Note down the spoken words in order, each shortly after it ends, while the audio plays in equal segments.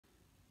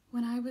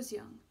When I was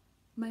young,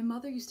 my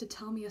mother used to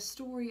tell me a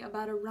story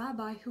about a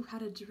rabbi who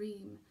had a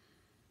dream.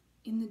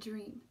 In the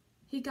dream,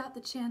 he got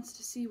the chance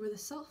to see where the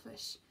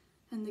selfish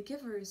and the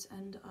givers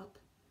end up.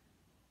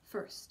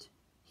 First,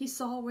 he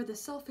saw where the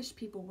selfish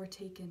people were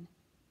taken.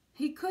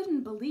 He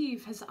couldn't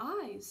believe his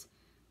eyes.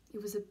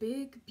 It was a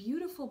big,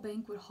 beautiful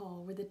banquet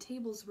hall where the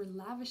tables were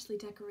lavishly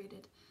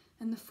decorated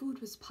and the food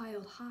was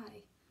piled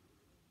high.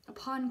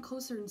 Upon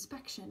closer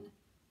inspection,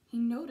 he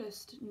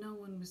noticed no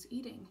one was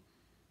eating.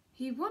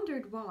 He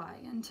wondered why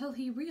until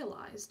he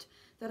realized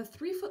that a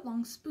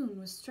 3-foot-long spoon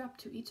was strapped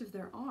to each of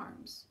their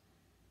arms.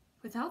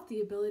 Without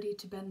the ability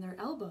to bend their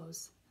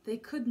elbows, they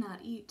could not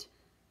eat,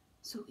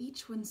 so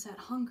each one sat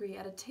hungry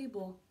at a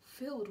table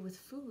filled with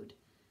food.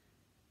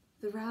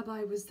 The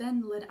rabbi was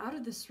then led out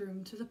of this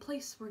room to the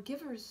place where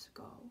givers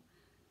go.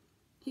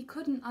 He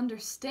couldn't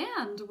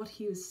understand what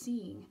he was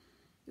seeing.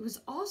 It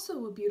was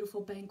also a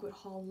beautiful banquet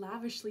hall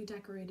lavishly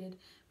decorated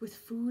with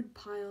food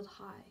piled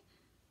high.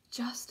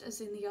 Just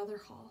as in the other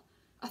hall,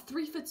 a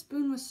 3-foot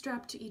spoon was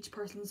strapped to each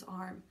person's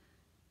arm.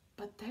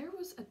 But there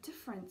was a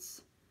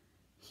difference.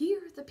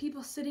 Here, the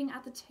people sitting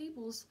at the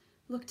tables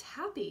looked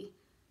happy.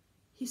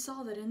 He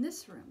saw that in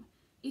this room,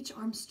 each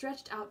arm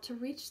stretched out to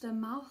reach the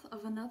mouth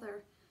of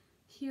another.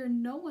 Here,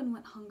 no one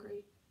went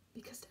hungry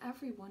because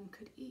everyone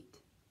could eat.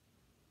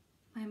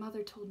 My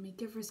mother told me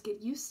givers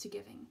get used to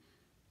giving,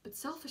 but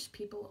selfish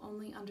people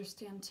only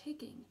understand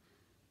taking,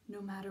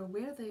 no matter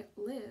where they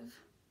live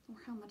or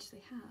how much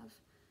they have.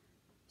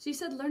 She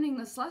said learning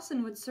this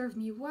lesson would serve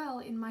me well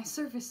in my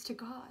service to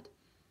God.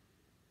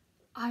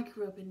 I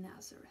grew up in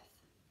Nazareth,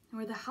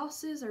 where the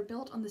houses are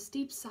built on the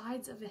steep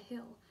sides of a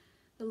hill.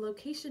 The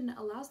location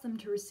allows them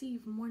to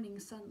receive morning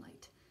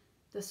sunlight.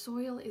 The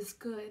soil is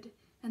good,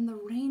 and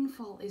the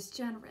rainfall is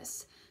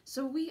generous,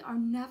 so we are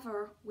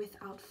never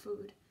without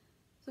food.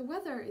 The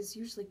weather is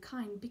usually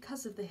kind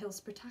because of the hill's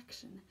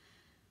protection.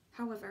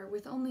 However,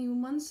 with only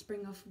one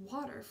spring of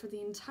water for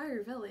the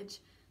entire village,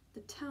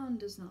 the town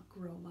does not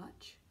grow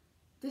much.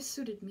 This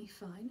suited me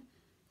fine.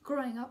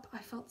 Growing up, I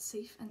felt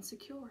safe and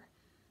secure.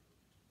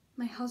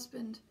 My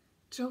husband,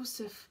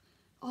 Joseph,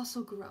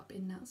 also grew up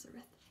in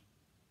Nazareth.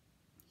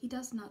 He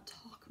does not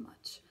talk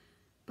much,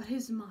 but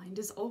his mind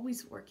is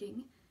always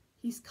working.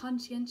 He's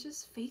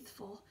conscientious,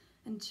 faithful,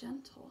 and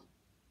gentle.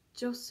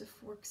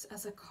 Joseph works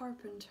as a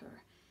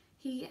carpenter.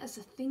 He is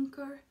a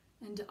thinker,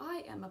 and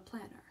I am a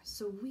planner,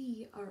 so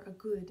we are a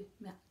good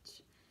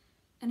match.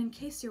 And in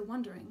case you're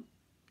wondering,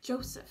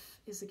 Joseph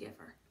is a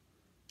giver.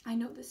 I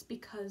know this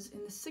because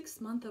in the 6th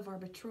month of our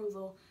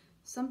betrothal,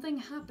 something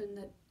happened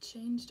that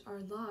changed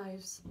our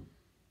lives.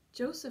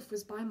 Joseph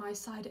was by my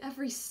side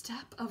every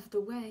step of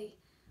the way.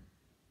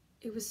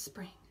 It was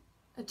spring,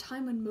 a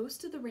time when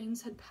most of the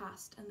rains had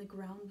passed and the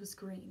ground was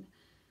green.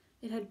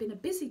 It had been a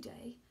busy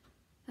day,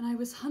 and I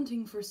was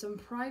hunting for some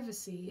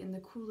privacy in the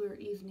cooler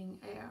evening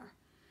air.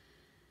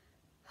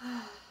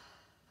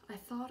 I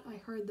thought I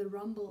heard the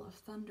rumble of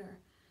thunder,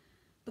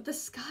 but the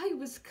sky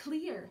was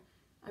clear.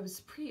 I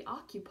was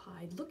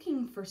preoccupied,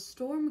 looking for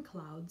storm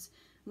clouds,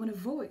 when a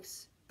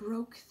voice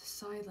broke the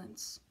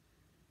silence.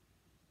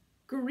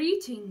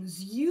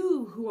 "Greetings,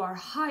 you who are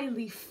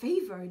highly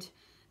favored.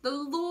 The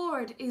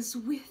Lord is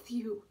with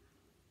you."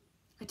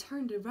 I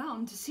turned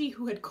around to see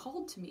who had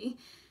called to me.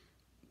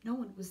 No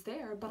one was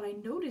there, but I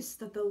noticed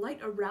that the light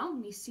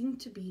around me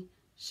seemed to be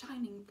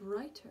shining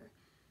brighter.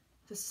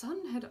 The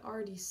sun had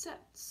already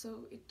set,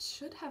 so it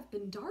should have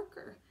been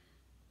darker.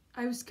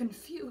 I was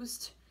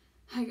confused.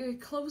 I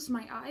closed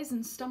my eyes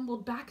and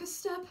stumbled back a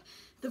step.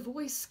 The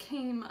voice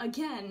came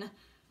again.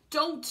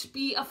 "Don't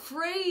be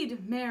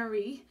afraid,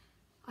 Mary."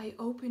 I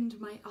opened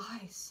my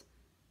eyes.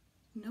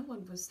 No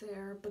one was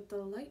there, but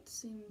the light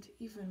seemed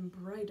even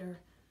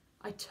brighter.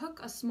 I took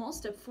a small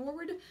step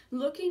forward,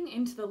 looking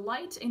into the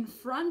light in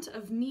front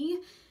of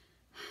me.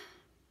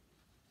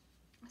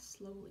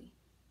 Slowly,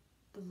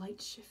 the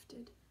light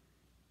shifted,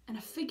 and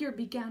a figure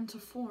began to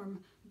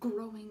form,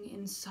 growing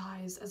in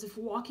size, as if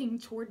walking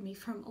toward me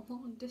from a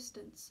long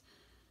distance.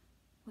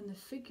 When the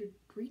figure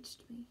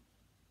reached me,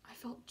 I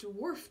felt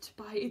dwarfed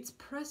by its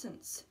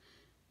presence.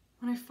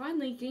 When I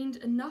finally gained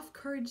enough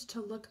courage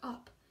to look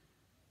up,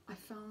 I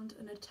found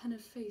an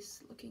attentive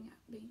face looking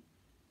at me.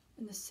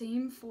 In the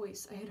same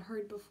voice I had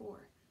heard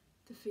before,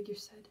 the figure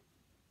said,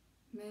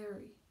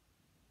 "Mary."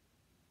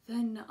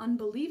 Then,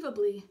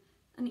 unbelievably,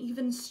 an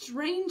even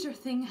stranger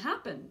thing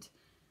happened.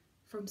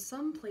 From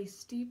some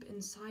place deep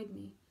inside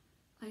me,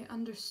 I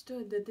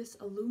understood that this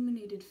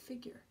illuminated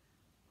figure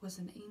was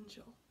an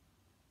angel.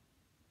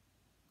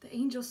 The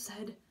angel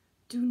said,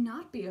 "Do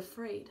not be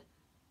afraid,"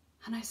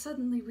 and I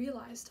suddenly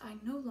realized I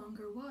no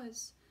longer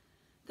was.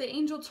 The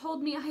angel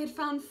told me I had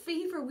found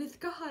favor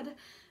with God.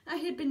 I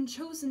had been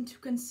chosen to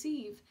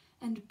conceive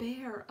and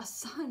bear a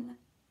son.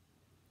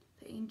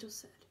 The angel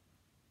said,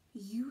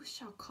 "You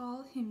shall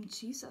call him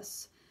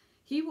Jesus.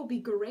 He will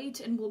be great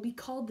and will be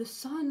called the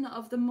Son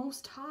of the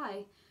Most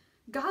High.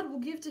 God will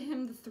give to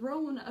him the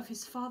throne of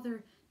his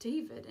father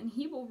David, and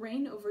he will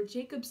reign over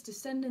Jacob's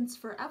descendants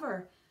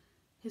forever.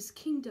 His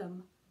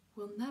kingdom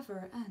will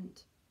never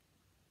end."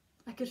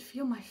 I could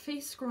feel my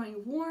face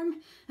growing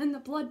warm and the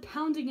blood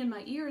pounding in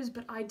my ears,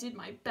 but I did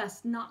my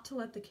best not to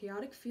let the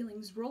chaotic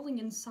feelings rolling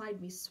inside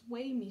me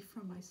sway me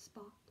from my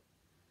spot.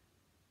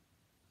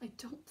 I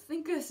don't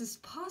think this is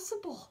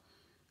possible.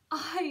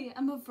 I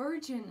am a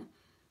virgin.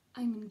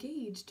 I'm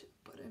engaged,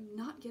 but I'm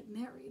not yet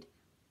married.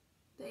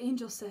 The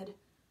angel said,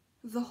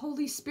 "The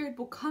Holy Spirit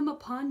will come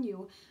upon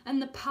you,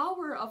 and the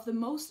power of the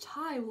Most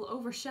High will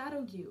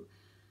overshadow you.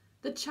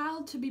 The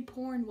child to be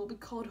born will be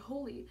called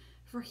holy,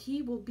 for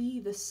he will be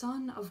the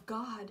Son of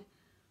God.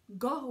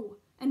 Go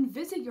and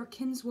visit your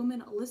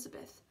kinswoman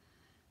Elizabeth.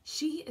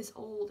 She is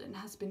old and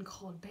has been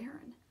called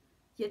barren,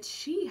 yet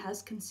she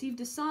has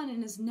conceived a son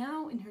and is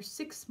now in her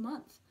 6th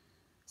month.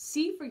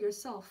 See for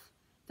yourself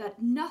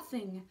that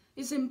nothing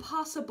is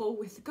impossible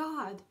with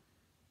God."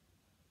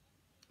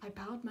 I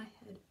bowed my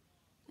head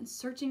and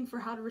searching for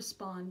how to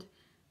respond,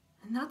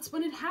 and that's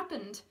when it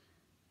happened,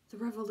 the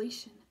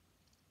revelation.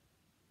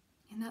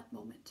 In that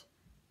moment,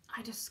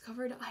 I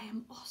discovered I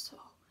am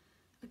also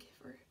a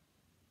giver.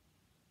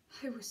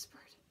 I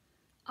whispered,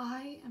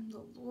 "I am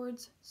the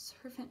Lord's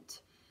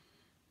servant.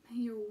 May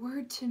your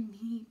word to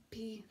me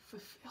be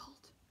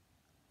fulfilled."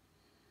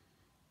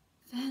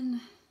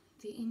 Then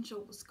the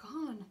angel was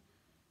gone,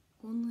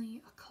 only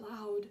a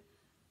cloud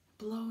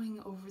blowing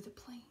over the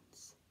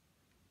plains.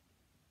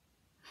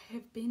 I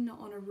have been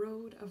on a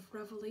road of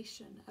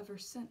revelation ever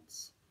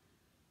since.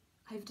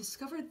 I have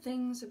discovered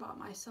things about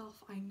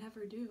myself I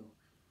never knew.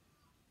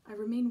 I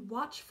remain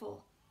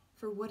watchful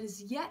for what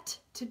is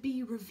yet to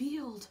be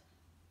revealed.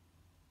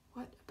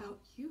 What about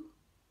you?